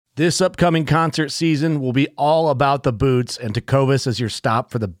This upcoming concert season will be all about the boots, and Tecovas is your stop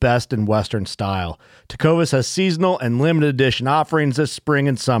for the best in Western style. Tecovas has seasonal and limited edition offerings this spring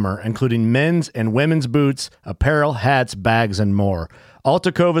and summer, including men's and women's boots, apparel, hats, bags, and more. All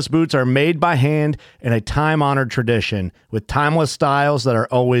Tecovas boots are made by hand in a time-honored tradition with timeless styles that are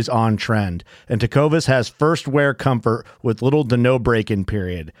always on trend. And Tecovas has first wear comfort with little to no break-in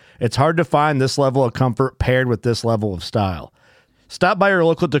period. It's hard to find this level of comfort paired with this level of style. Stop by your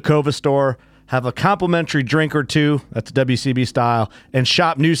local Tecovas store, have a complimentary drink or two, that's WCB style, and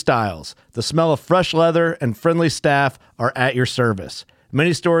shop new styles. The smell of fresh leather and friendly staff are at your service.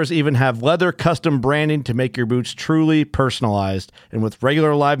 Many stores even have leather custom branding to make your boots truly personalized. And with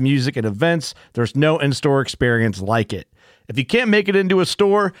regular live music and events, there's no in-store experience like it. If you can't make it into a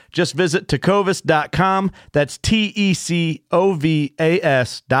store, just visit tecovas.com. That's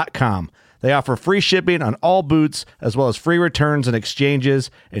TECOVAS.com. They offer free shipping on all boots, as well as free returns and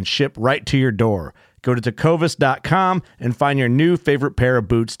exchanges, and ship right to your door. Go to tecovas.com and find your new favorite pair of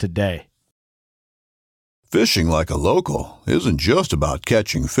boots today. Fishing like a local isn't just about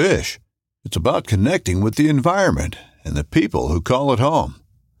catching fish. It's about connecting with the environment and the people who call it home.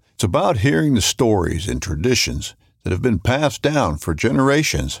 It's about hearing the stories and traditions that have been passed down for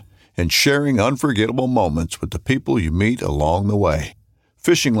generations and sharing unforgettable moments with the people you meet along the way.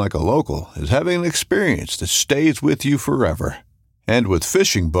 Fishing like a local is having an experience that stays with you forever. And with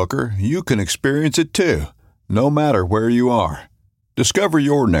Fishing Booker, you can experience it too, no matter where you are. Discover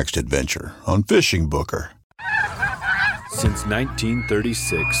your next adventure on Fishing Booker. Since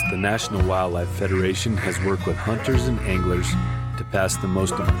 1936, the National Wildlife Federation has worked with hunters and anglers to pass the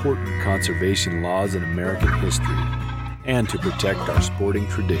most important conservation laws in American history and to protect our sporting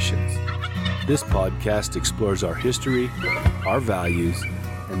traditions. This podcast explores our history, our values,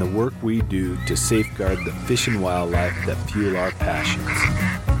 and the work we do to safeguard the fish and wildlife that fuel our passions.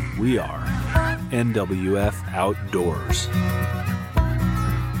 We are NWF Outdoors.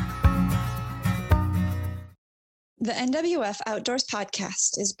 The NWF Outdoors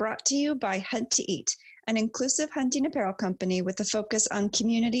podcast is brought to you by Hunt to Eat, an inclusive hunting apparel company with a focus on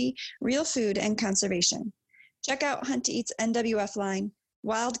community, real food, and conservation. Check out Hunt to Eat's NWF line,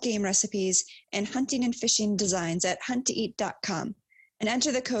 wild game recipes, and hunting and fishing designs at hunttoeat.com, and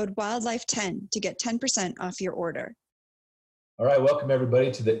enter the code WILDLIFE10 to get 10% off your order. All right, welcome everybody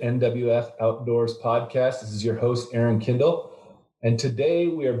to the NWF Outdoors podcast. This is your host, Aaron Kindle, and today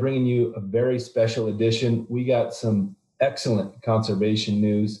we are bringing you a very special edition. We got some excellent conservation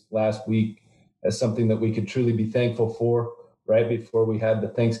news last week as something that we could truly be thankful for. Right before we had the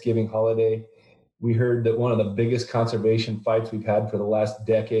Thanksgiving holiday, we heard that one of the biggest conservation fights we've had for the last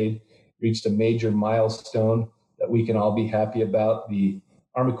decade reached a major milestone that we can all be happy about. The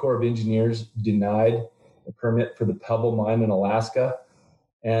Army Corps of Engineers denied a permit for the Pebble Mine in Alaska.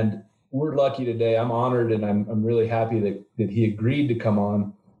 And we're lucky today. I'm honored and I'm really happy that he agreed to come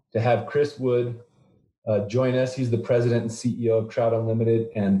on to have Chris Wood join us. He's the president and CEO of Trout Unlimited.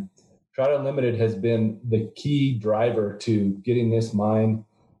 And Trout Unlimited has been the key driver to getting this mine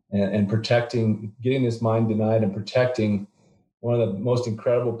and getting this mine denied and protecting one of the most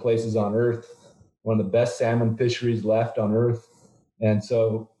incredible places on earth, one of the best salmon fisheries left on earth. And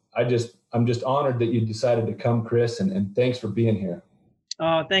so I'm just honored that you decided to come, Chris, and thanks for being here.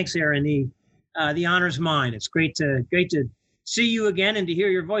 Oh, thanks, Aaron. The honor's mine. It's great to see you again and to hear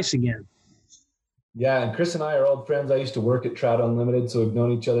your voice again. Yeah, and Chris and I are old friends. I used to work at Trout Unlimited, so we've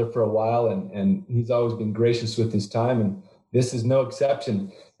known each other for a while, and he's always been gracious with his time, and this is no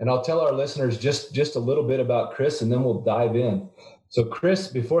exception. And I'll tell our listeners just a little bit about Chris, and then we'll dive in. So Chris,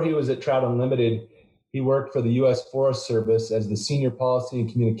 before he was at Trout Unlimited, he worked for the U.S. Forest Service as the Senior Policy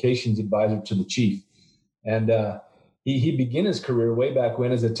and Communications Advisor to the Chief. And he began his career way back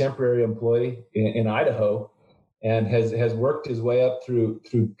when as a temporary employee in Idaho, and has worked his way up through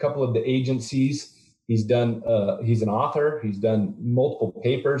a couple of the agencies. He's an author. He's done multiple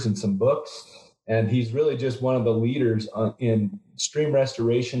papers and some books. And he's really just one of the leaders in stream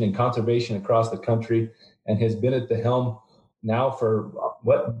restoration and conservation across the country, and has been at the helm now for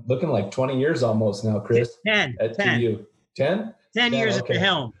looking like 20 years almost now, Chris. 10. 10? 10 years okay. At the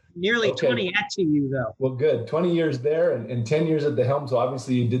helm. Nearly okay. 20 at TU, though. Well, good. 20 years there and 10 years at the helm. So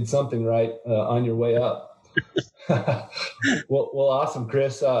obviously you did something right on your way up. well, awesome,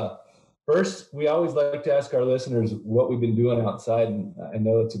 Chris. First, we always like to ask our listeners what we've been doing outside. And I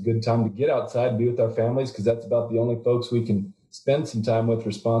know it's a good time to get outside and be with our families because that's about the only folks we can spend some time with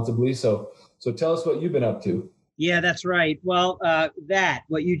responsibly. So tell us what you've been up to. Yeah, that's right. Well,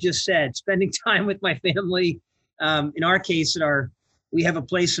 what you just said, spending time with my family. In our case, we have a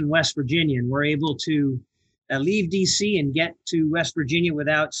place in West Virginia, and we're able to leave DC and get to West Virginia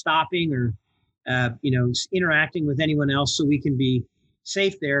without stopping or interacting with anyone else, so we can be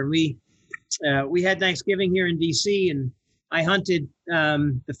safe there. We had Thanksgiving here in DC, and I hunted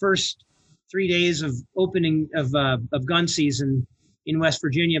the first 3 days of opening of gun season in West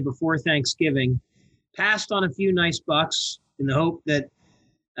Virginia before Thanksgiving. Passed on a few nice bucks in the hope that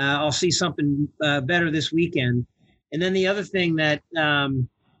I'll see something better this weekend. And then the other thing that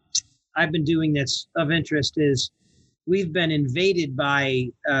I've been doing that's of interest is we've been invaded by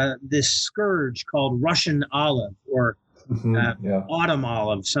this scourge called Russian olive, or autumn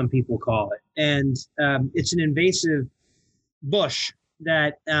olive, some people call it. And it's an invasive bush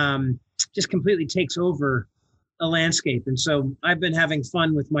that just completely takes over a landscape. And so I've been having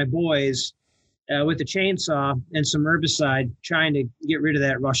fun with my boys with a chainsaw and some herbicide trying to get rid of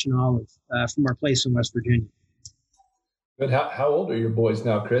that Russian olive from our place in West Virginia. But how old are your boys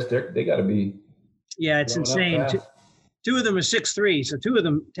now, Chris? They got to be. Yeah, it's insane. Two of them are 6'3", so two of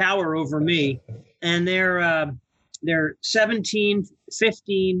them tower over me, and they're 17,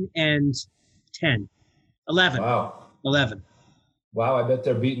 15, and 10, 11. Wow. 11. Wow, I bet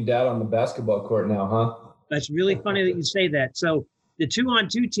they're beating dad on the basketball court now, huh? That's really funny that you say that. So the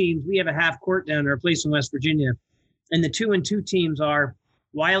 2-on-2 teams, we have a half court down at our place in West Virginia, and the 2-and-2 teams are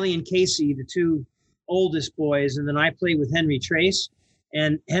Wiley and Casey, the two oldest boys, and then I play with Henry Trace.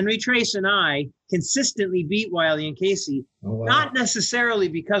 And Henry Trace and I consistently beat Wiley and Casey, not necessarily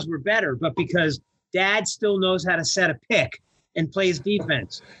because we're better, but because dad still knows how to set a pick and plays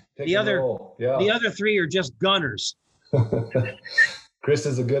defense. The other three are just gunners. Chris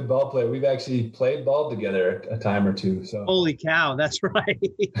is a good ball player. We've actually played ball together a time or two. So holy cow, that's right.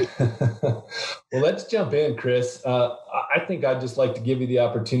 Well, let's jump in, Chris. I think I'd just like to give you the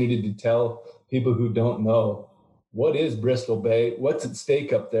opportunity to tell people who don't know, what is Bristol Bay? What's at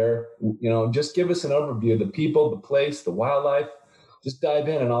stake up there? Just give us an overview of the people, the place, the wildlife. Just dive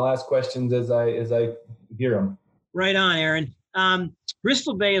in, and I'll ask questions as I hear them. Right on, Aaron.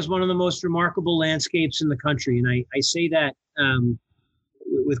 Bristol Bay is one of the most remarkable landscapes in the country, and I say that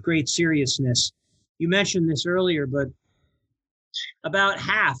with great seriousness. You mentioned this earlier, but about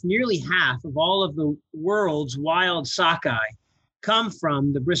nearly half of all of the world's wild sockeye come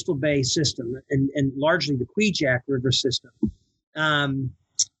from the Bristol Bay system and largely the Kvichak River system. And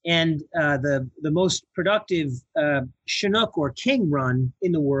the most productive Chinook or king run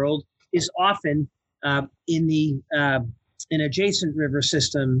in the world is often in an adjacent river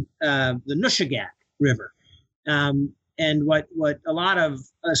system, the Nushagak River. And what a lot of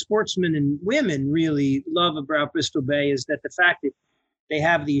sportsmen and women really love about Bristol Bay is that the fact that they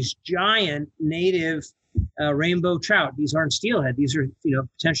have these giant native rainbow trout. These aren't steelhead. These are,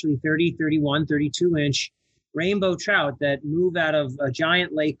 potentially 30, 31, 32-inch rainbow trout that move out of a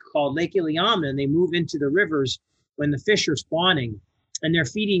giant lake called Lake Iliamna, and they move into the rivers when the fish are spawning, and they're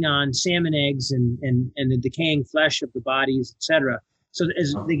feeding on salmon eggs and the decaying flesh of the bodies, etc. So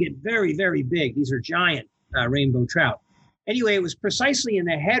as they get very, very big, these are giant rainbow trout. Anyway, it was precisely in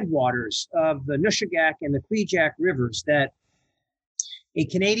the headwaters of the Nushagak and the Kvichak rivers that a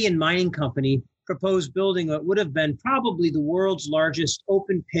Canadian mining company proposed building what would have been probably the world's largest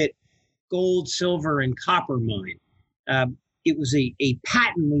open pit gold, silver, and copper mine. It was a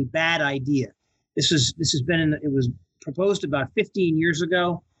patently bad idea. It was proposed about 15 years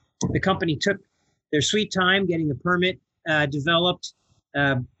ago. The company took their sweet time getting the permit developed.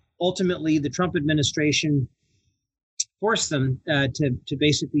 Ultimately, the Trump administration forced them to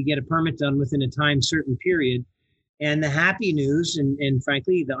basically get a permit done within a time certain period. And the happy news, and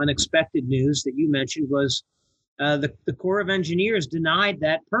frankly, the unexpected news that you mentioned was the Corps of Engineers denied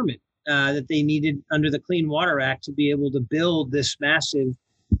that permit that they needed under the Clean Water Act to be able to build this massive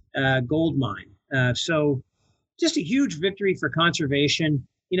gold mine. So just a huge victory for conservation.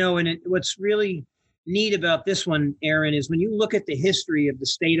 What's really neat about this one, Aaron, is when you look at the history of the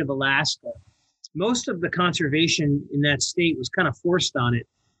state of Alaska, most of the conservation in that state was kind of forced on it.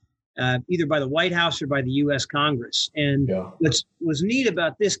 Either by the White House or by the U.S. Congress. And what was neat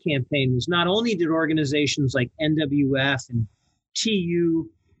about this campaign was not only did organizations like NWF and TU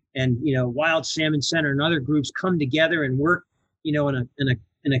and Wild Salmon Center and other groups come together and work in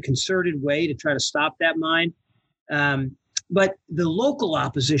a concerted way to try to stop that mine, but the local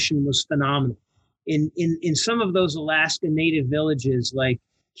opposition was phenomenal. In some of those Alaska Native villages like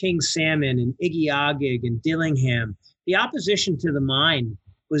King Salmon and Igiugig and Dillingham, the opposition to the mine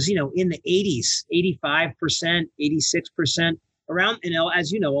was, in the 80s, 85%, 86%. Around,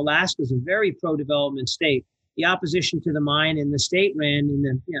 as you know, Alaska is a very pro-development state. The opposition to the mine in the state ran in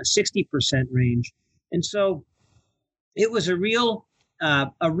the 60% range. And so it was a real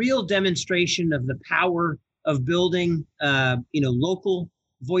demonstration of the power of building, local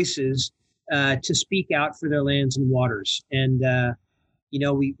voices to speak out for their lands and waters. And,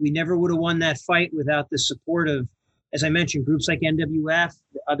 we never would have won that fight without the support of, as I mentioned, groups like NWF,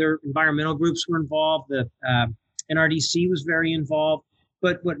 the other environmental groups were involved, the NRDC was very involved.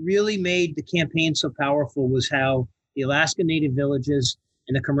 But what really made the campaign so powerful was how the Alaska Native villages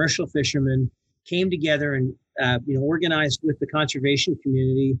and the commercial fishermen came together and, organized with the conservation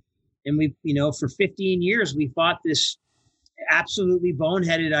community. And we, for 15 years, we fought this absolutely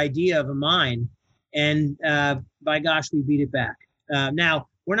boneheaded idea of a mine. And by gosh, we beat it back. Now,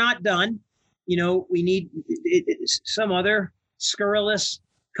 we're not done. We need some other scurrilous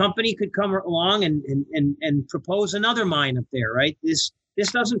company could come along and propose another mine up there, right? This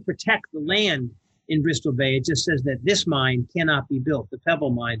doesn't protect the land in Bristol Bay. It just says that this mine cannot be built, the Pebble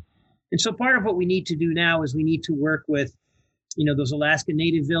Mine. And so part of what we need to do now is we need to work with, those Alaska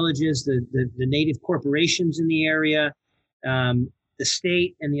Native villages, the Native corporations in the area, the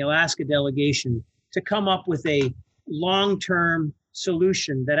state and the Alaska delegation to come up with a long-term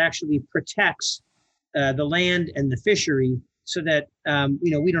solution that actually protects the land and the fishery so that,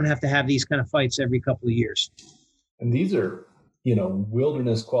 we don't have to have these kind of fights every couple of years. And these are,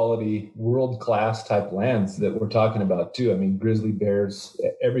 wilderness quality, world-class type lands that we're talking about too. I mean, grizzly bears,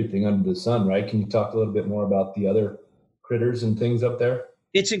 everything under the sun, right? Can you talk a little bit more about the other critters and things up there?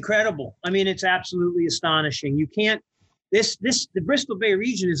 It's incredible. I mean, it's absolutely astonishing. You can't, the Bristol Bay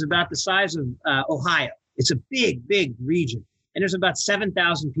region is about the size of Ohio. It's a big, big region. And there's about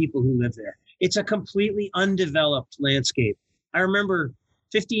 7,000 people who live there. It's a completely undeveloped landscape. I remember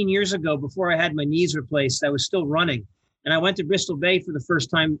 15 years ago, before I had my knees replaced, I was still running. And I went to Bristol Bay for the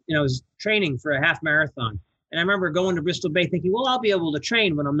first time. I was training for a half marathon. And I remember going to Bristol Bay thinking, well, I'll be able to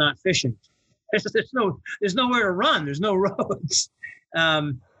train when I'm not fishing. There's nowhere to run. There's no roads.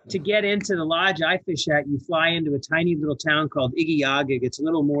 To get into the lodge I fish at, you fly into a tiny little town called Igiugig. It's a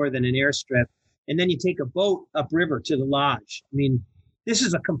little more than an airstrip. And then you take a boat upriver to the lodge. I mean, this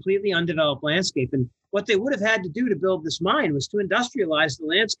is a completely undeveloped landscape. And what they would have had to do to build this mine was to industrialize the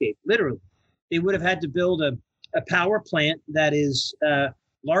landscape, literally. They would have had to build a power plant that is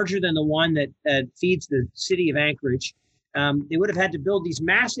larger than the one that feeds the city of Anchorage. They would have had to build these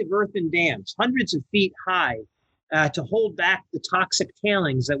massive earthen dams, hundreds of feet high, to hold back the toxic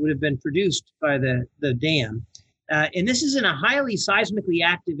tailings that would have been produced by the dam. And this is in a highly seismically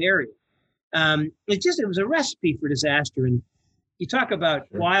active area. It was a recipe for disaster. And you talk about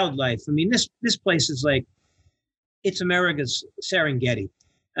wildlife. I mean, this place is like, it's America's Serengeti.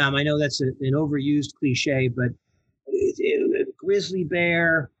 I know that's an overused cliche, but grizzly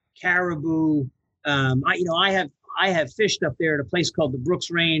bear, caribou. I have fished up there at a place called the Brooks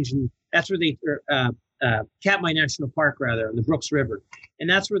Range, and that's where Katmai National Park, rather, on the Brooks River, and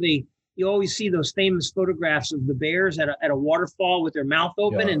that's where you always see those famous photographs of the bears at a waterfall with their mouth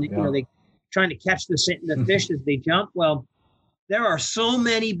open, they trying to catch the fish as they jump. Well, there are so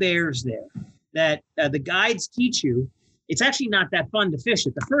many bears there that the guides teach you. It's actually not that fun to fish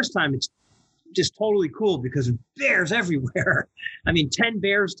it. The first time, it's just totally cool because of bears everywhere. I mean, 10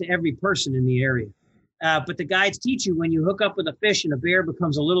 bears to every person in the area. But the guides teach you when you hook up with a fish and a bear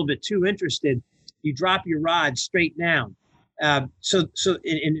becomes a little bit too interested, you drop your rod straight down. So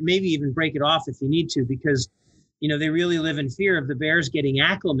maybe even break it off if you need to, because, they really live in fear of the bears getting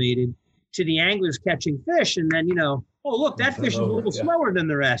acclimated to the anglers catching fish. And then, oh, look, that fish is a little slower than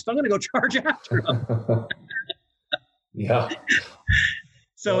the rest. I'm going to go charge after him. Yeah.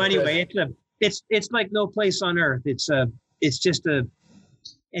 So anyway, it's like no place on earth. It's just and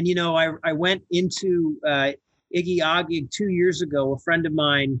I went into Igiugig 2 years ago. A friend of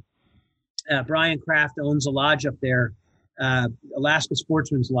mine, Brian Kraft, owns a lodge up there, Alaska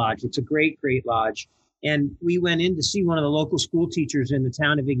Sportsman's Lodge. It's a great, great lodge. And we went in to see one of the local school teachers in the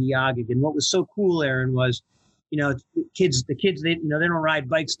town of Igiugig. And what was so cool, Aaron, was, the kids, they don't ride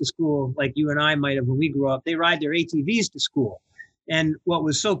bikes to school like you and I might have when we grew up. They ride their ATVs to school. And what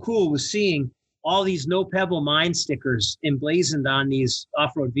was so cool was seeing all these No Pebble Mine stickers emblazoned on these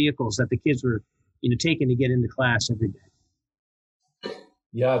off-road vehicles that the kids were, taking to get into class every day.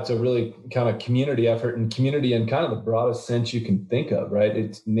 Yeah, it's a really kind of community effort, and community in kind of the broadest sense you can think of, right?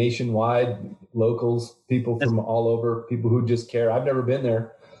 It's nationwide, locals, people from all over, people who just care. I've never been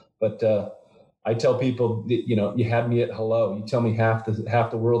there, but I tell people, you had me at hello. You tell me half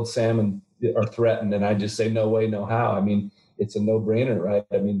the world's salmon are threatened, and I just say no way, no how. I mean, it's a no-brainer, right?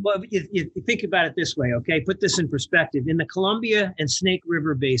 I mean, well, you think about it this way, okay? Put this in perspective. In the Columbia and Snake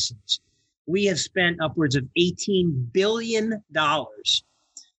River basins, we have spent upwards of $18 billion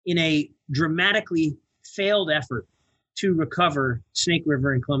in a dramatically failed effort to recover Snake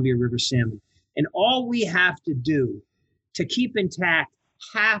River and Columbia River salmon. And all we have to do to keep intact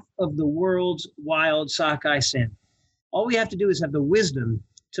half of the world's wild sockeye salmon, all we have to do is have the wisdom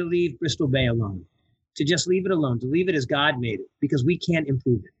to leave Bristol Bay alone, to just leave it alone, to leave it as God made it, because we can't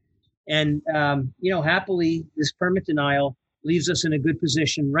improve it. And, happily, this permit denial leaves us in a good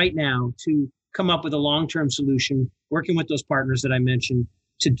position right now to come up with a long-term solution, working with those partners that I mentioned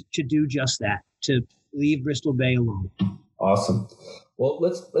to do just that, to leave Bristol Bay alone. Awesome. Well,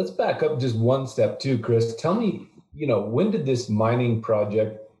 let's back up just one step too, Chris. Tell me, when did this mining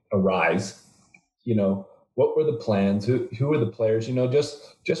project arise? What were the plans? Who were the players?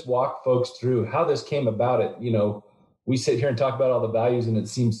 Just walk folks through how this came about. We sit here and talk about all the values, and it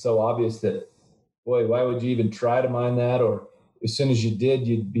seems so obvious that, boy, why would you even try to mine that? Or as soon as you did,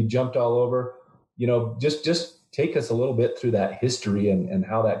 you'd be jumped all over. Just take us a little bit through that history and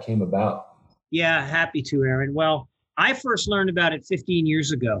how that came about. Yeah, happy to, Aaron. Well, I first learned about it 15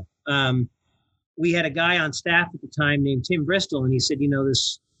 years ago. We had a guy on staff at the time named Tim Bristol, and he said,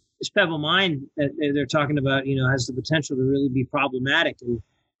 this Pebble mine that they're talking about, has the potential to really be problematic. And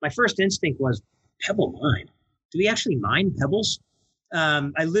my first instinct was, Pebble mine? Do we actually mine pebbles?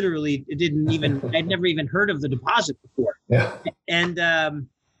 I literally I'd never even heard of the deposit before. Yeah. And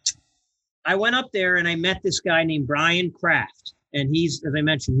I went up there and I met this guy named Brian Kraft. And he's, as I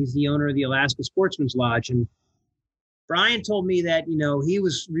mentioned, he's the owner of the Alaska Sportsman's Lodge. And Brian told me that, he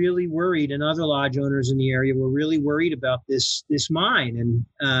was really worried, and other lodge owners in the area were really worried about this mine.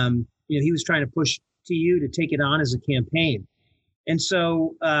 And, he was trying to push TU to take it on as a campaign. And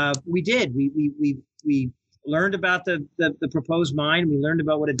so we did. We learned about the proposed mine. We learned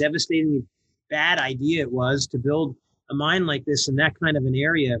about what a devastatingly bad idea it was to build a mine like this in that kind of an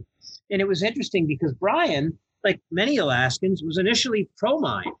area. And it was interesting because Brian, like many Alaskans, was initially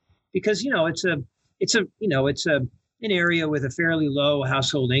pro-mine because, it's an area with a fairly low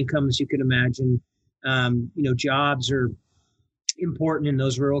household income, as you could imagine. Jobs are important in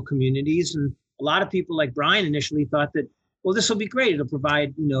those rural communities. And a lot of people like Brian initially thought that, well, this will be great. It'll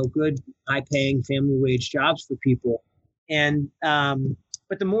provide, good, high-paying family wage jobs for people. And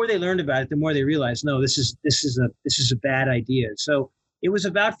but the more they learned about it, the more they realized, no, this is a bad idea. So it was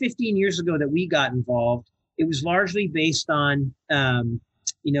about 15 years ago that we got involved. It was largely based on, the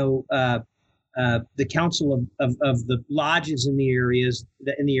council of the lodges in the area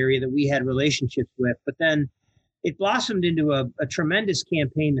that we had relationships with. But then it blossomed into a tremendous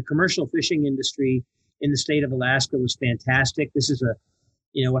campaign. The commercial fishing industry in the state of Alaska was fantastic. This is a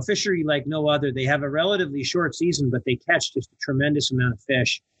fishery like no other. They have a relatively short season, but they catch just a tremendous amount of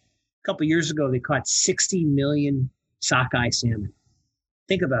fish. A couple of years ago, they caught 60 million sockeye salmon.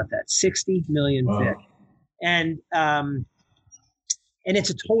 Think about that, 60 million fish. And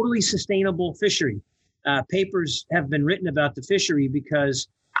it's a totally sustainable fishery. Papers have been written about the fishery because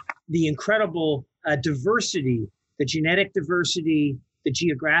the incredible diversity, the genetic diversity, the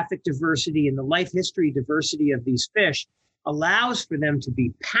geographic diversity, and the life history diversity of these fish allows for them to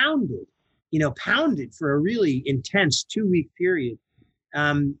be pounded for a really intense 2-week period.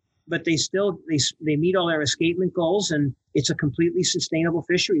 But they meet all their escapement goals, and it's a completely sustainable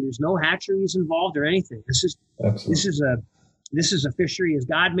fishery. There's no hatcheries involved or anything. This is a fishery as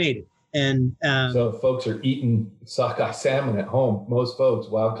God made it. And so if folks are eating sockeye salmon at home, most folks,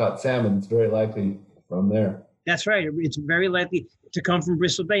 wild-caught salmon, it's very likely from there. That's right. It's very likely to come from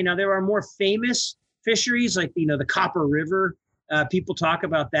Bristol Bay. Now, there are more famous fisheries like, the Copper River. People talk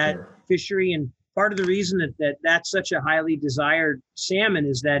about that fishery. And part of the reason that's such a highly desired salmon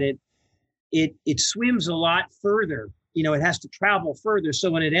is that it swims a lot further. It has to travel further.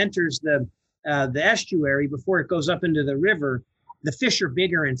 So when it enters the estuary before it goes up into the river, the fish are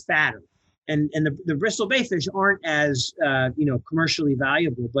bigger and fatter. And the Bristol Bay fish aren't as, commercially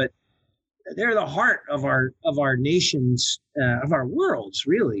valuable, but they're the heart of our nation's, of our world's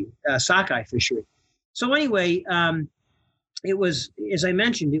really, sockeye fishery. So anyway, it was, as I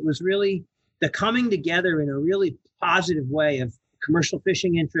mentioned, it was really the coming together in a really positive way of commercial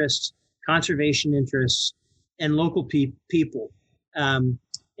fishing interests, conservation interests, and local people. And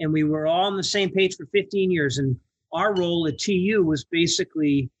we were all on the same page for 15 years. And our role at TU was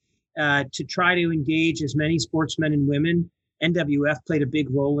basically to try to engage as many sportsmen and women. NWF played a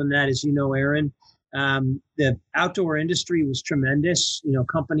big role in that, as you know, Aaron. The outdoor industry was tremendous.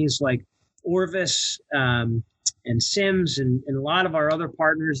 Companies like Orvis and Sims and a lot of our other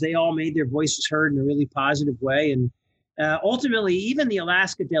partners, they all made their voices heard in a really positive way. And ultimately, even the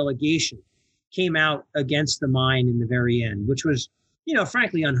Alaska delegation came out against the mine in the very end, which was,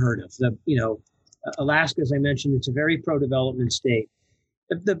 frankly, unheard of. Alaska, as I mentioned, it's a very pro-development state.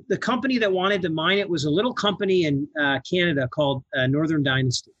 The company that wanted to mine it was a little company in Canada called Northern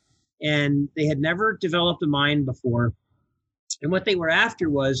Dynasty. and they had never developed a mine before. And what they were after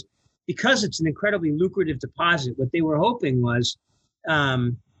was, because it's an incredibly lucrative deposit, what they were hoping was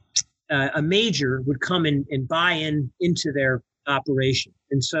a major would come in and buy into their operation.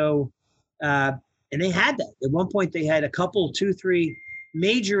 And so, and they had that. At one point, they had a couple, 2, 3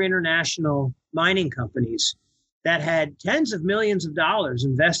 major international mining companies that had tens of millions of dollars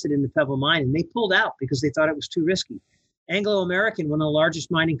invested in the Pebble mine, and they pulled out because they thought it was too risky. Anglo American, one of the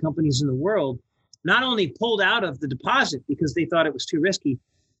largest mining companies in the world, not only pulled out of the deposit because they thought it was too risky,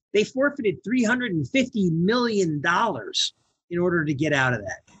 they forfeited $350 million in order to get out of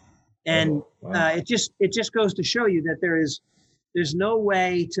that. And it just goes to show you that there's no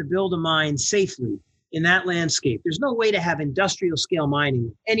way to build a mine safely in that landscape. There's no way to have industrial scale mining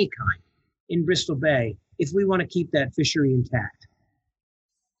of any kind in Bristol Bay if we want to keep that fishery intact.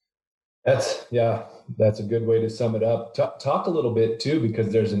 That's a good way to sum it up. Talk a little bit too,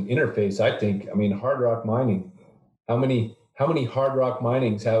 because there's an interface, I think. I mean, hard rock mining, how many hard rock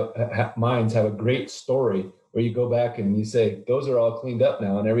mines have a great story where you go back and you say, those are all cleaned up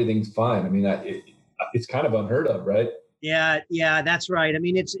now and everything's fine. I mean, it's kind of unheard of, right? Yeah, that's right. I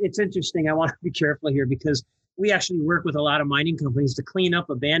mean, it's interesting. I want to be careful here because we actually work with a lot of mining companies to clean up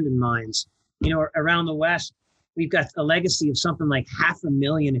abandoned mines. You know, around the West, we've got a legacy of something like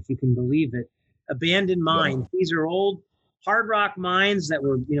 500,000, if you can believe it, abandoned mines. Yeah. These are old hard rock mines that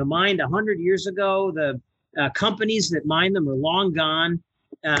were, mined 100 years ago. The companies that mine them are long gone,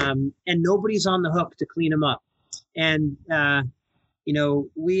 and nobody's on the hook to clean them up. And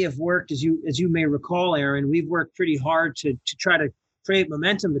we have worked, as you may recall, Aaron, we've worked pretty hard to try to create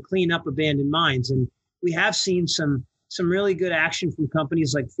momentum to clean up abandoned mines, and we have seen some really good action from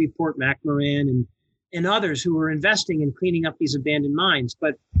companies like Freeport-McMoRan and others who are investing in cleaning up these abandoned mines.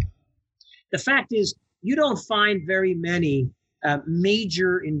 But the fact is, you don't find very many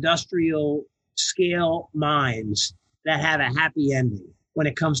major industrial scale mines that have a happy ending when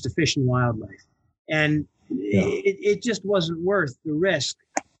it comes to fish and wildlife. And it just wasn't worth the risk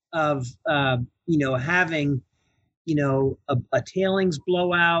of, having, a tailings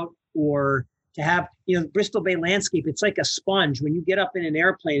blowout, or to have, Bristol Bay landscape. It's like a sponge. When you get up in an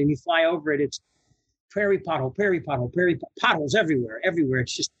airplane and you fly over it, it's prairie pothole, potholes everywhere.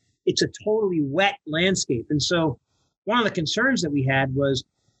 It's a totally wet landscape. And so one of the concerns that we had was,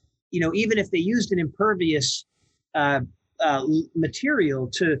 even if they used an impervious material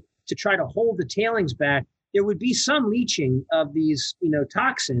to try to hold the tailings back, there would be some leaching of these,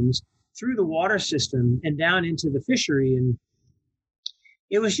 toxins through the water system and down into the fishery. And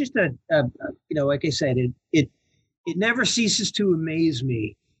it was just like I said, it never ceases to amaze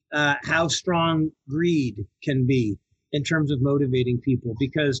me how strong greed can be in terms of motivating people.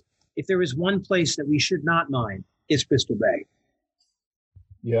 Because if there is one place that we should not mine, it's Bristol Bay.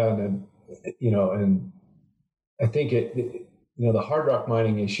 Yeah, and I think the hard rock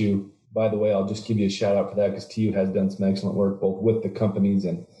mining issue. By the way, I'll just give you a shout out for that because TU has done some excellent work both with the companies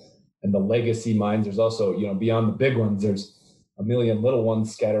and the legacy mines. There's also, beyond the big ones, there's a million little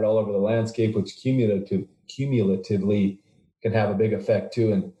ones scattered all over the landscape, which cumulatively can have a big effect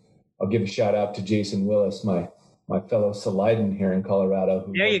too. And I'll give a shout out to Jason Willis, my fellow Saliden here in Colorado.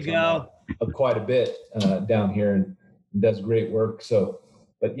 Who there you go. Quite a bit down here and does great work. So,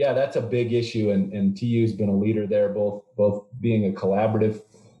 but yeah, that's a big issue. And TU's been a leader there, both being a collaborative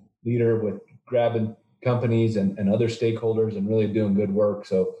leader with grabbing companies and other stakeholders and really doing good work.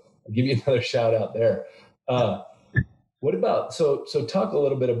 So I'll give you another shout out there. What about, so talk a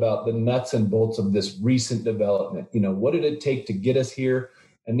little bit about the nuts and bolts of this recent development. What did it take to get us here?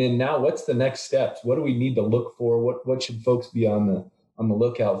 And then now what's the next steps? What do we need to look for? What should folks be on the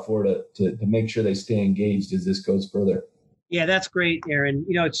lookout for to make sure they stay engaged as this goes further? Yeah, that's great, Aaron.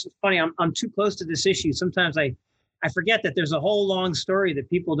 It's funny. I'm too close to this issue. Sometimes I forget that there's a whole long story that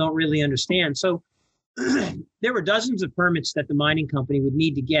people don't really understand. So there were dozens of permits that the mining company would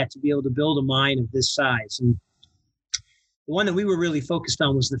need to get to be able to build a mine of this size. And the one that we were really focused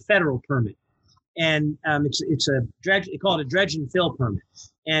on was the federal permit. And it's a dredge, they call it a dredge and fill permit.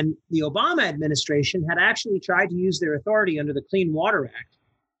 And the Obama administration had actually tried to use their authority under the Clean Water Act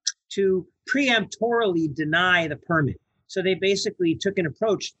to preemptorily deny the permit. So they basically took an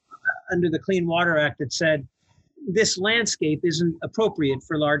approach under the Clean Water Act that said, this landscape isn't appropriate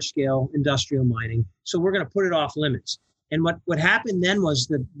for large-scale industrial mining, so we're going to put it off limits. And what happened then was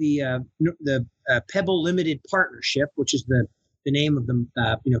the Pebble Limited Partnership, which is the name of the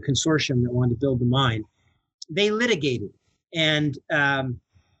consortium that wanted to build the mine, they litigated, and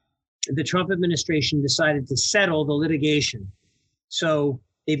the Trump administration decided to settle the litigation. So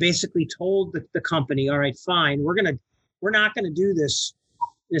they basically told the company, all right, fine, we're not going to do this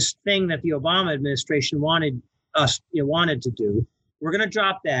this thing that the Obama administration wanted to do. We're going to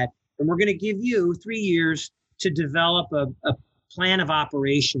drop that, and we're going to give you 3 years to develop a plan of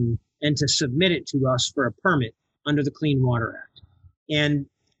operation and to submit it to us for a permit under the Clean Water Act. And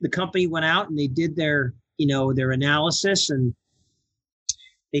the company went out and they did their analysis, and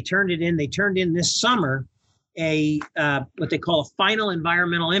they turned it in. They turned in this summer what they call a final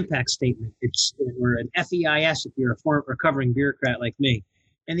environmental impact statement. Or an FEIS if you're a recovering bureaucrat like me.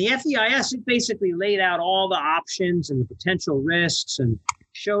 And the FEIS, it basically laid out all the options and the potential risks and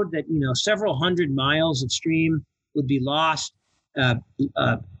showed that, several hundred miles of stream would be lost.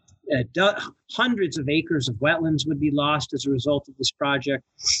 Hundreds of acres of wetlands would be lost as a result of this project.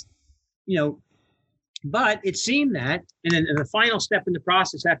 But it seemed that, and then the final step in the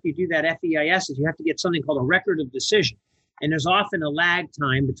process after you do that FEIS is you have to get something called a record of decision. And there's often a lag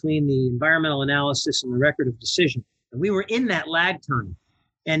time between the environmental analysis and the record of decision. And we were in that lag time.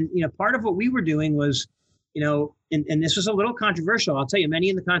 And, part of what we were doing was, and this was a little controversial. I'll tell you, many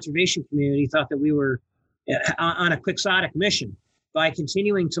in the conservation community thought that we were on a quixotic mission by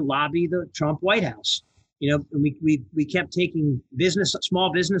continuing to lobby the Trump White House. We kept taking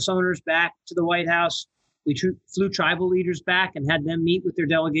small business owners back to the White House. We flew tribal leaders back and had them meet with their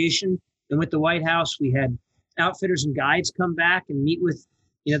delegation. And with the White House, we had outfitters and guides come back and meet with,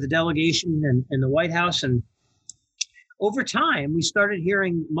 the delegation and the White House. And over time, we started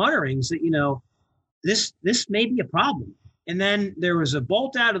hearing mutterings that, this may be a problem. And then there was a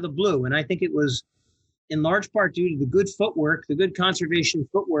bolt out of the blue. And I think it was in large part due to the good conservation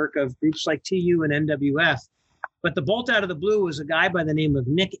footwork of groups like TU and NWF. But the bolt out of the blue was a guy by the name of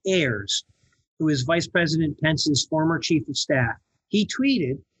Nick Ayers, who is Vice President Pence's former chief of staff. He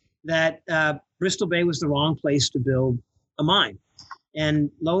tweeted that Bristol Bay was the wrong place to build a mine. And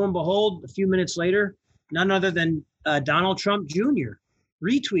lo and behold, a few minutes later, none other than Donald Trump Jr.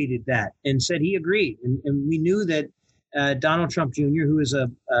 retweeted that and said he agreed. And we knew that Donald Trump Jr., who is a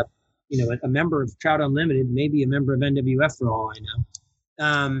member of Trout Unlimited, maybe a member of NWF for all I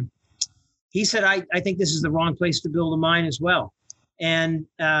know, he said, I think this is the wrong place to build a mine as well. And,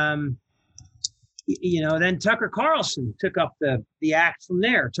 then Tucker Carlson took up the act from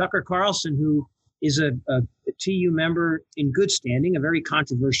there. Tucker Carlson, who is a TU member in good standing, a very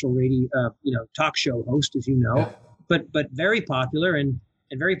controversial radio, talk show host, as you know, yeah. but very popular and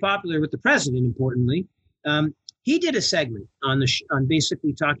very popular with the president, importantly. He did a segment on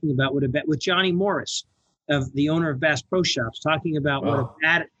basically talking about with Johnny Morris, of the owner of Bass Pro Shops, talking about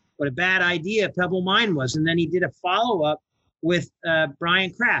what a bad idea Pebble Mine was, and then he did a follow up with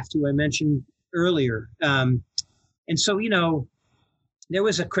Brian Kraft, who I mentioned earlier, and so there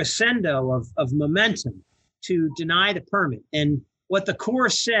was a crescendo of momentum to deny the permit. And what the Corps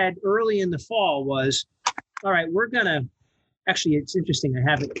said early in the fall was, "All right, we're gonna." Actually, it's interesting. I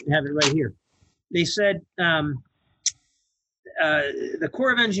have it right here. They said. The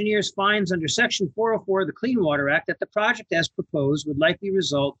Corps of Engineers finds under Section 404 of the Clean Water Act that the project as proposed would likely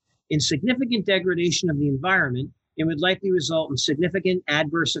result in significant degradation of the environment and would likely result in significant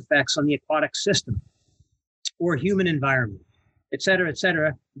adverse effects on the aquatic system or human environment, et cetera, et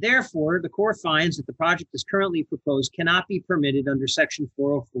cetera. Therefore, the Corps finds that the project as currently proposed cannot be permitted under Section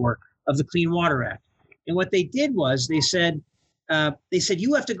 404 of the Clean Water Act. And what they did was they said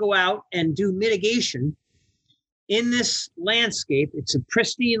you have to go out and do mitigation in this landscape. It's a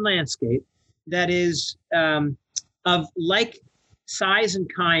pristine landscape that is of like size and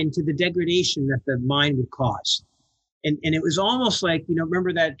kind to the degradation that the mine would cause. And it was almost like,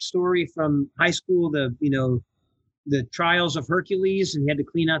 remember that story from high school, the Trials of Hercules, and he had to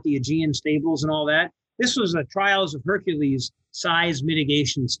clean out the Aegean stables and all that. This was a Trials of Hercules size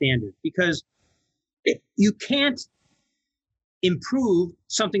mitigation standard, because you can't improve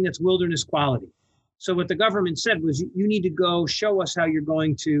something that's wilderness quality. So what the government said was, you need to go show us how you're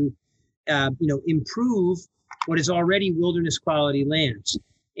going to, improve what is already wilderness quality lands.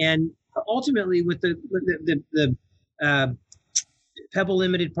 And ultimately, with the Pebble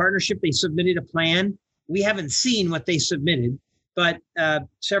Limited Partnership, they submitted a plan. We haven't seen what they submitted, but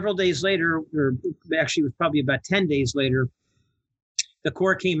several days later, or actually it was probably about 10 days later, the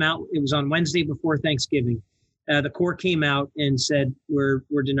Corps came out. It was on Wednesday before Thanksgiving. The Corps came out and said, we're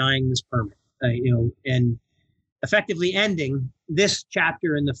denying this permit. And effectively ending this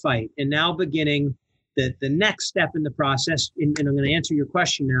chapter in the fight, and now beginning the next step in the process. And I'm going to answer your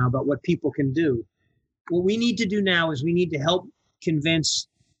question now about what people can do. What we need to do now is we need to help convince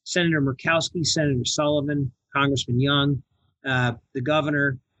Senator Murkowski, Senator Sullivan, Congressman Young, the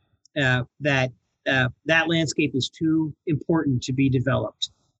governor, that landscape is too important to be developed.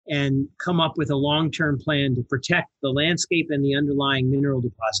 and come up with a long-term plan to protect the landscape and the underlying mineral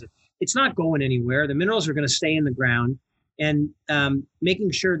deposit. It's not going anywhere. The minerals are going to stay in the ground, and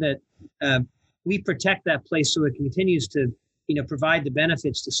making sure that we protect that place so it continues to, provide the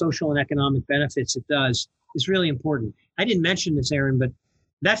benefits, the social and economic benefits it does, is really important. I didn't mention this, Aaron, but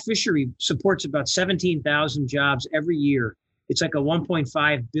that fishery supports about 17,000 jobs every year. It's like a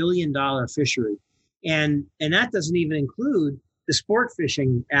 $1.5 billion fishery. And that doesn't even include the sport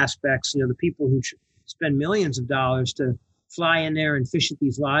fishing aspects, the people who spend millions of dollars to fly in there and fish at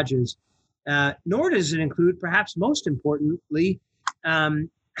these lodges. Nor does it include, perhaps most importantly,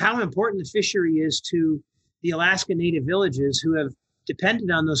 how important the fishery is to the Alaska Native villages who have depended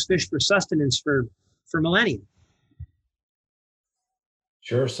on those fish for sustenance for millennia.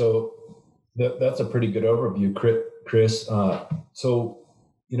 Sure. So that's a pretty good overview, Chris. So,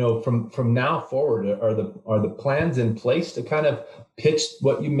 from now forward, are the plans in place to kind of pitch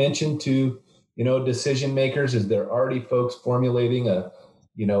what you mentioned to, decision makers? Is there already folks formulating a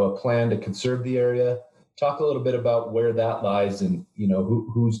plan to conserve the area? Talk a little bit about where that lies, and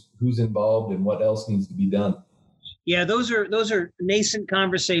who's involved and what else needs to be done. Yeah, those are nascent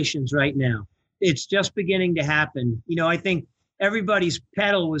conversations right now. It's just beginning to happen. I think everybody's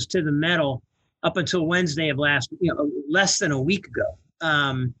pedal was to the metal up until Wednesday of less than a week ago.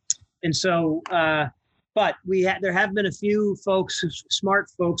 But there have been a few folks,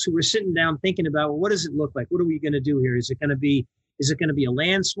 smart folks, who were sitting down thinking about, well, what does it look like? What are we going to do here? Is it going to be a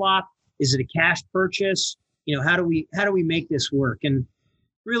land swap? Is it a cash purchase? How do we make this work? And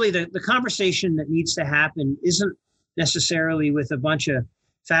really the conversation that needs to happen isn't necessarily with a bunch of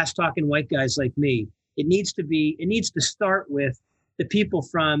fast talking white guys like me. It needs to start with the people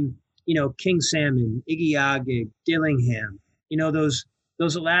from, King Salmon, Igiugig, Dillingham, those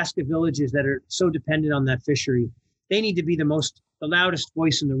Alaska villages that are so dependent on that fishery. They need to be the loudest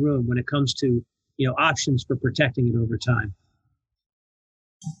voice in the room when it comes to, options for protecting it over time.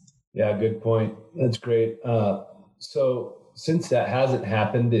 Yeah, good point. That's great. So since that hasn't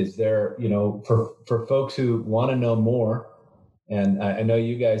happened, is there, for folks who want to know more, and I know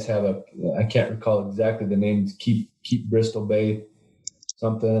you guys have I can't recall exactly the name, Keep Bristol Bay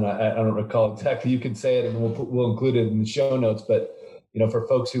something. I don't recall exactly. You can say it and we'll include it in the show notes. But, for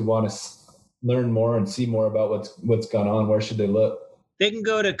folks who want to learn more and see more about what's gone on, where should they look? They can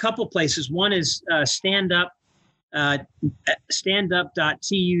go to a couple places. One is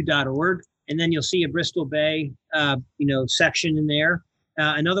standup.tu.org, and then you'll see a Bristol Bay, section in there.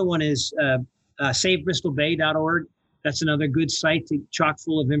 Another one is savebristolbay.org. That's another good site chock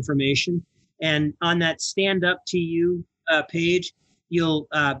full of information. And on that Stand Up TU page, you'll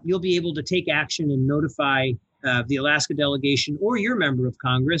be able to take action and notify the Alaska delegation or your member of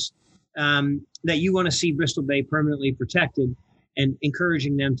Congress that you want to see Bristol Bay permanently protected, and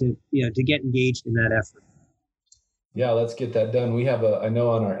encouraging them to get engaged in that effort. Yeah, let's get that done. We have I know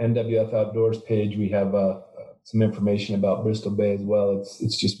on our NWF Outdoors page, we have some information about Bristol Bay as well.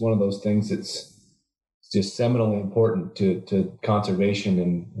 It's just one of those things that's just seminally important to conservation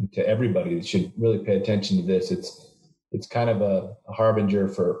and to everybody that should really pay attention to this. It's kind of a harbinger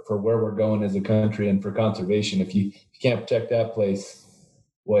for where we're going as a country and for conservation. If you can't protect that place,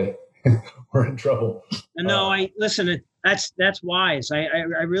 boy, we're in trouble. No, listen. That's wise. I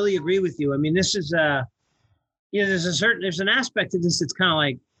really agree with you. I mean, this is there's an aspect of this that's kind of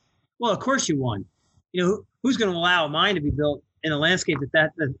like, well, of course you won. Who's going to allow a mine to be built in a landscape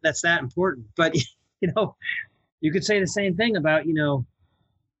that's that important? But you could say the same thing about in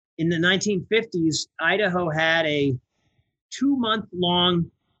the 1950s, Idaho had a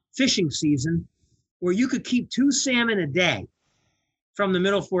 2-month-long fishing season where you could keep 2 salmon a day from the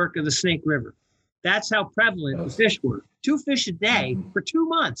Middle Fork of the Snake River. That's how prevalent the fish were. 2 fish a day for 2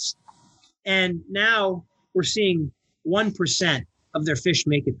 months. And now we're seeing 1% of their fish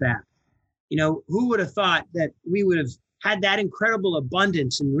make it back. Who would have thought that we would have had that incredible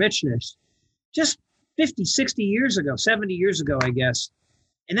abundance and richness just 50, 60 years ago, 70 years ago, I guess.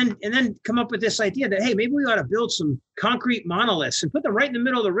 And then come up with this idea that, hey, maybe we ought to build some concrete monoliths and put them right in the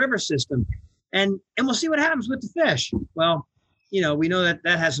middle of the river system. And we'll see what happens with the fish. Well, we know that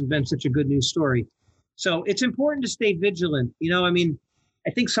hasn't been such a good news story. So it's important to stay vigilant. I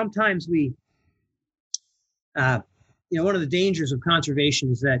think sometimes we, one of the dangers of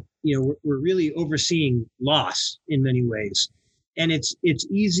conservation is that, we're really overseeing loss in many ways. And it's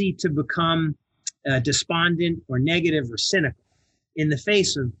easy to become despondent or negative or cynical in the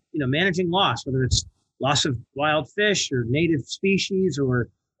face of, managing loss, whether it's loss of wild fish or native species or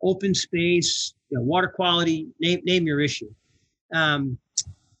open space, water quality, name your issue. And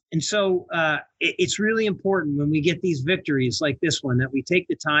And so it's really important when we get these victories like this one that we take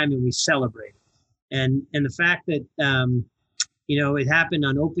the time and we celebrate. And the fact that, it happened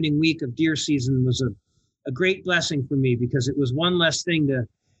on opening week of deer season was a great blessing for me, because it was one less thing to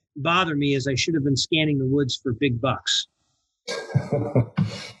bother me as I should have been scanning the woods for big bucks.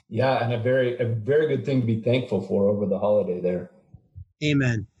 Yeah, and a very good thing to be thankful for over the holiday there.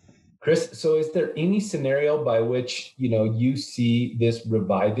 Amen. Chris, so is there any scenario by which, you see this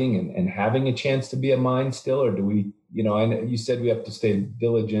reviving and having a chance to be a mine still? Or do we, I know you said we have to stay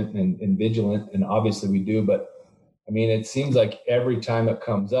diligent and vigilant, and obviously we do, but I mean, it seems like every time it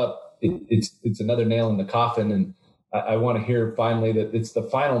comes up, it's another nail in the coffin. And I want to hear finally that it's the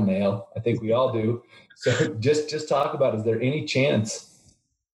final nail. I think we all do. So just talk about, is there any chance?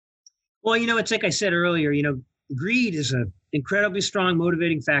 Well, it's like I said earlier, greed is an incredibly strong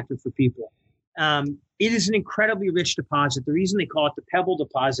motivating factor for people. It is an incredibly rich deposit. The reason they call it the Pebble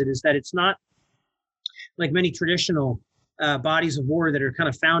deposit is that it's not like many traditional bodies of ore that are kind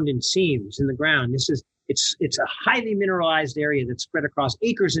of found in seams in the ground. It's a highly mineralized area that's spread across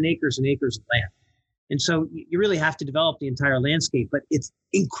acres and acres and acres of land. And so you really have to develop the entire landscape, but it's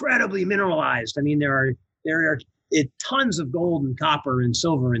incredibly mineralized. I mean, there are tons of gold and copper and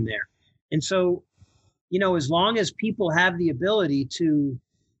silver in there. And so, as long as people have the ability to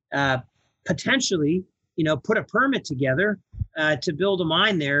potentially, put a permit together to build a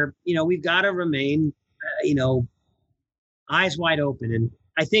mine there, we've got to remain, eyes wide open. And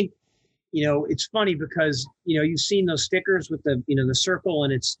I think, it's funny because, you've seen those stickers with the, the circle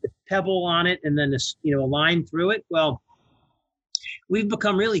and it's the pebble on it and then this, a line through it. Well, we've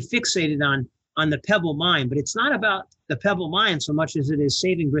become really fixated on the Pebble mine, but it's not about the Pebble mine so much as it is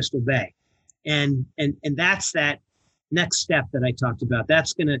saving Bristol Bay. And that's that next step that I talked about.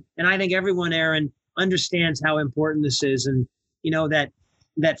 And I think everyone, Aaron, understands how important this is. And,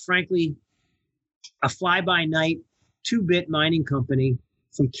 that frankly, a fly-by-night 2-bit mining company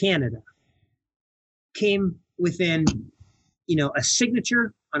from Canada came within, a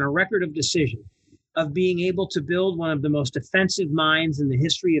signature on a record of decision of being able to build one of the most offensive mines in the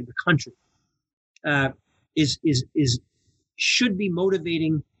history of the country. Should be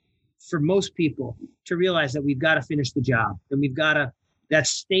motivating for most people to realize that we've got to finish the job, and that's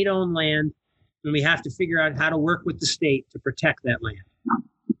state-owned land, and we have to figure out how to work with the state to protect that land.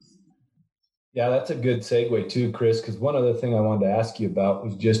 Yeah, that's a good segue too, Chris, because one other thing I wanted to ask you about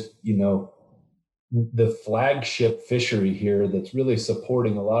was just, the flagship fishery here that's really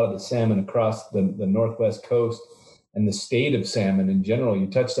supporting a lot of the salmon across the Northwest coast and the state of salmon in general. You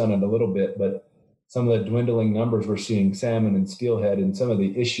touched on it a little bit, but some of the dwindling numbers we're seeing, salmon and steelhead, and some of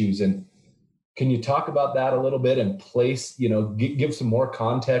the issues. And can you talk about that a little bit and place, give some more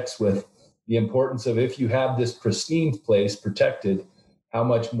context with the importance of, if you have this pristine place protected, how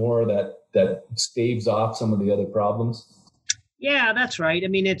much more that staves off some of the other problems? Yeah, that's right. I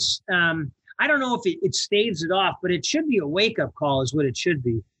mean, it's, I don't know if it staves it off, but it should be a wake-up call is what it should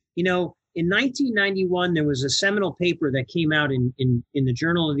be. In 1991, there was a seminal paper that came out in the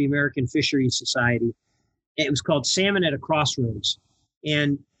Journal of the American Fisheries Society. It was called Salmon at a Crossroads.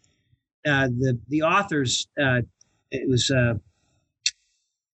 And the authors, it was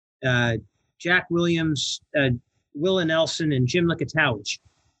Jack Williams, Willa Nelson, and Jim Likatowicz.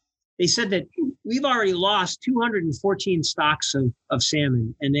 They said that we've already lost 214 stocks of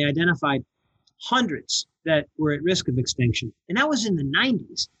salmon, and they identified hundreds that were at risk of extinction. And that was in the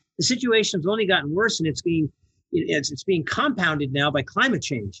 90s. The situation has only gotten worse, and it's being compounded now by climate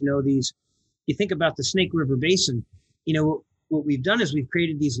change. You think about the Snake River Basin, what we've done is we've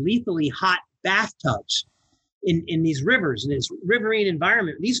created these lethally hot bathtubs in these rivers, and this riverine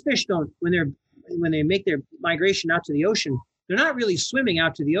environment. These fish don't, when they make their migration out to the ocean, they're not really swimming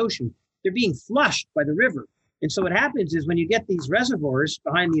out to the ocean. They're being flushed by the river. And so what happens is when you get these reservoirs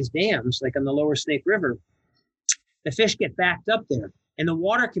behind these dams, like on the lower Snake River, the fish get backed up there, and the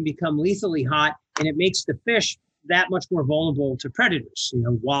water can become lethally hot, and it makes the fish that much more vulnerable to predators,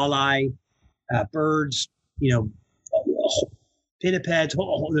 walleye, birds, pinnipeds.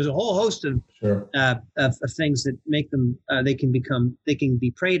 There's a whole host of things that make them, they can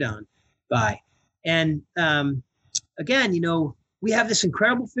be preyed on by. And again, we have this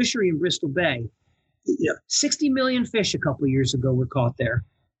incredible fishery in Bristol Bay. 60 million fish a couple of years ago were caught there.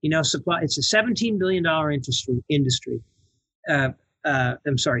 It's a $17 billion industry.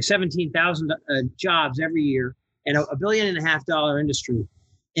 17,000 jobs every year, and $1.5 billion industry.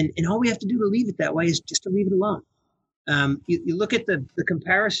 And all we have to do to leave it that way is just to leave it alone. You look at the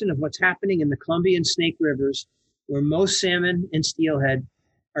comparison of what's happening in the Columbia and Snake Rivers, where most salmon and steelhead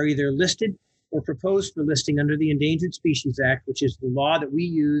are either listed or proposed for listing under the Endangered Species Act, which is the law that we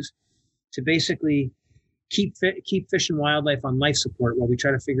use to basically keep fish and wildlife on life support while we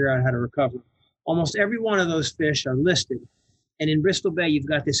try to figure out how to recover. Almost every one of those fish are listed. And in Bristol Bay, you've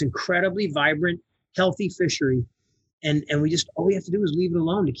got this incredibly vibrant, healthy fishery. And all we have to do is leave it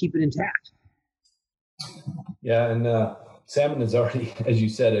alone to keep it intact. Yeah, and salmon is already, as you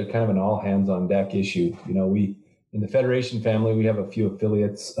said, a kind of an all hands on deck issue. You know, we in the Federation family, we have a few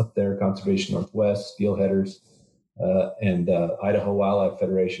affiliates up there: Conservation Northwest, Steelheaders, and Idaho Wildlife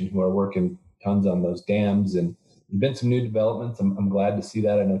Federation, who are working tons on those dams. And there's been some new developments. I'm glad to see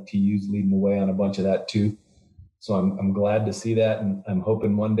that. I know TU's leading the way on a bunch of that too. So I'm glad to see that, and I'm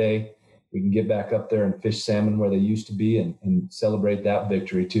hoping one day we can get back up there and fish salmon where they used to be, and celebrate that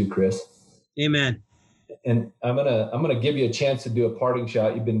victory too, Chris. Amen. And I'm gonna give you a chance to do a parting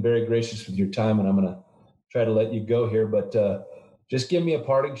shot. You've been very gracious with your time, and I'm gonna try to let you go here. But just give me a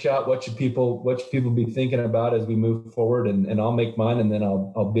parting shot. What should people be thinking about as we move forward? And I'll make mine, and then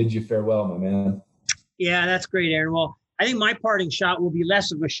I'll bid you farewell, my man. Yeah, that's great, Aaron. Well, I think my parting shot will be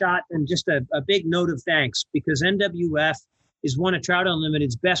less of a shot and just a big note of thanks, because NWF is one of Trout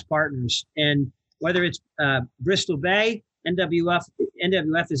Unlimited's best partners. And whether it's Bristol Bay, NWF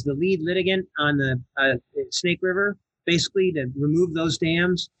is the lead litigant on the Snake River, basically to remove those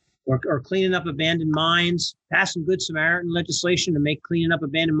dams or cleaning up abandoned mines, passing Good Samaritan legislation to make cleaning up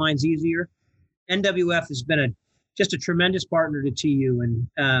abandoned mines easier. NWF has been just a tremendous partner to TU.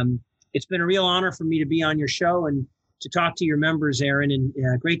 And it's been a real honor for me to be on your show and to talk to your members, Aaron, and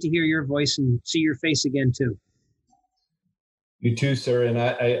great to hear your voice and see your face again, too. You too, sir. And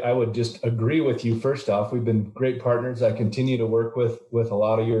I would just agree with you. First off, we've been great partners. I continue to work with a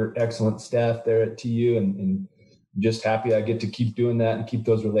lot of your excellent staff there at TU, and I'm just happy I get to keep doing that and keep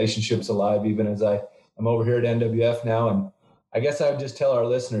those relationships alive, even as I'm over here at NWF now. And I guess I would just tell our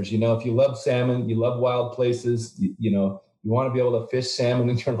listeners, if you love salmon, you love wild places, you want to be able to fish salmon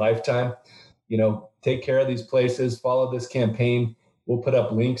in your lifetime, take care of these places, follow this campaign. We'll put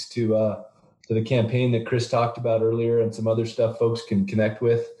up links to the campaign that Chris talked about earlier and some other stuff folks can connect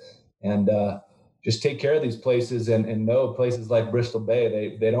with, and just take care of these places and know places like Bristol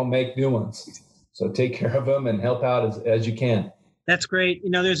Bay, they don't make new ones. So take care of them and help out as you can. That's great.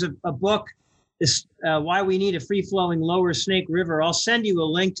 There's a book, this Why We Need a Free-Flowing Lower Snake River. I'll send you a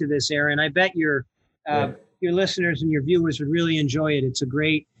link to this, Aaron. I bet your listeners and your viewers would really enjoy it. It's a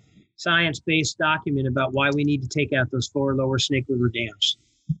great science-based document about why we need to take out those 4 lower Snake River dams.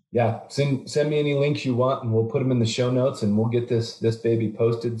 Yeah, send me any links you want, and we'll put them in the show notes, and we'll get this baby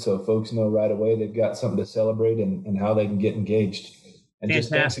posted so folks know right away they've got something to celebrate and how they can get engaged. And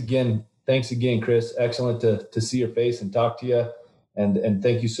Fantastic. Just thanks again, Chris. Excellent to see your face and talk to you, and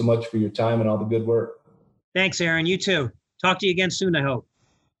thank you so much for your time and all the good work. Thanks, Aaron. You too. Talk to you again soon, I hope.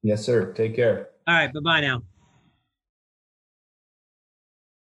 Yes, sir. Take care. All right. Bye-bye now.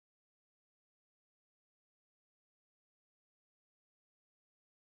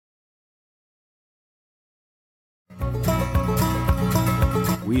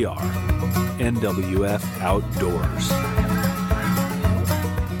 We are NWF Outdoors.